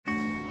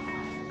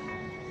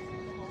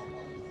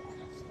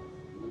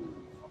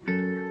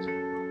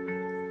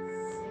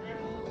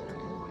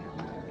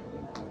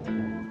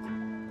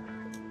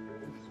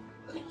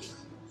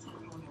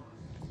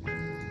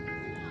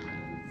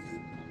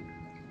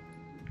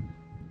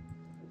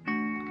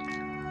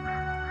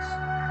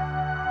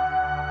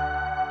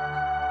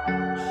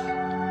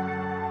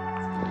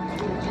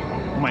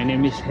My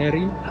name is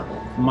Harry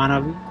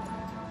Manavi.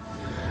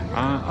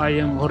 I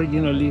am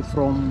originally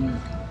from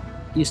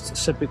East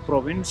Sepik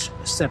Province,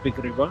 Sepik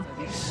River.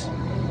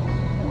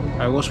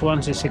 I was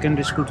once a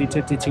secondary school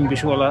teacher teaching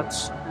visual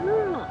arts.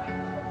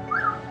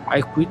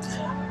 I quit,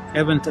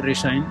 haven't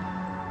resigned.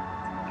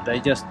 I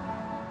just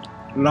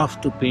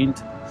love to paint,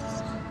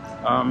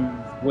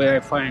 where I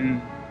find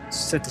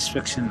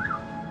satisfaction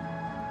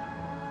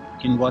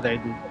in what I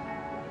do.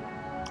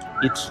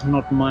 It's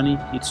not money,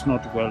 it's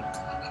not wealth.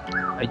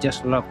 I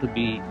just love to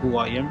be who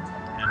I am,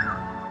 and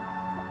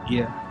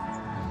yeah.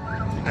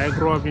 I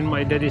grew up in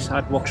my daddy's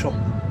art workshop.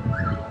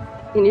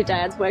 In your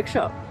dad's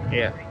workshop?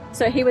 Yeah.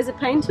 So he was a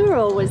painter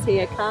or was he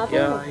a carver?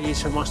 Yeah,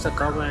 he's a master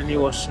carver and he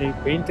was a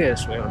painter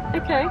as well.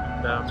 Okay.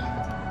 And,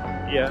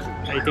 yeah,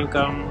 I think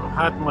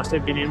art must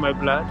have been in my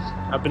blood.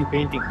 I've been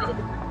painting,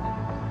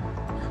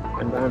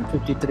 and I'm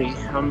 53.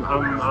 I'm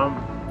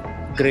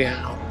gray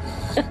now.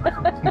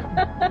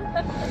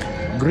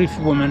 Grief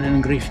woman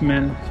and grief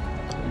man.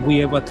 We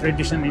have a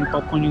tradition in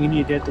Papua New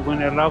Guinea that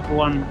when a loved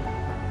one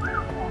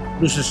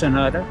loses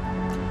another,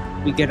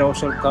 we get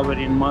ourselves covered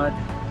in mud,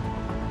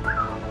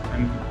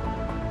 and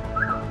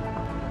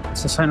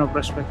it's a sign of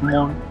respect,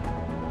 mourn.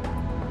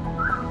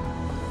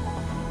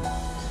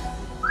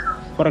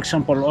 For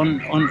example,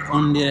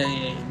 on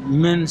the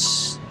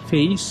man's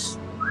face,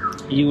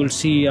 you will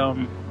see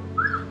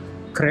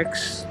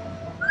cracks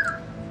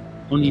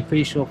on the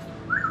face of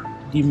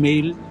the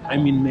male,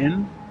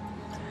 man.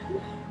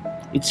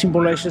 It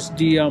symbolizes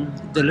the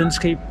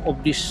landscape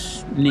of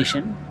this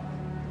nation.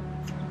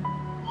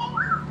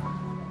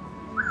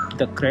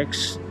 The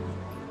cracks,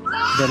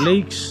 the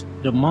lakes,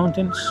 the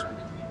mountains,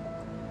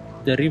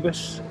 the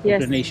rivers of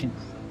the nation.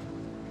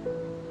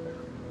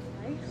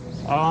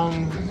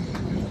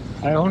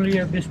 I only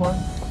have this one,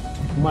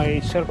 my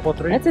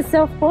self-portrait. That's a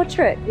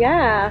self-portrait,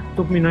 yeah.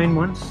 Took me 9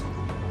 months.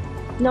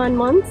 9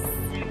 months?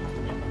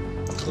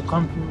 To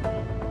come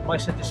to my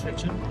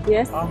satisfaction.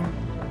 Yes.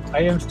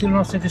 I am still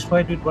not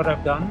satisfied with what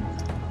I've done,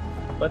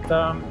 but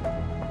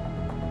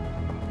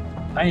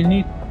I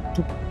need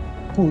to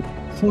put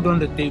food on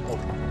the table.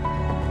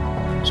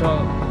 So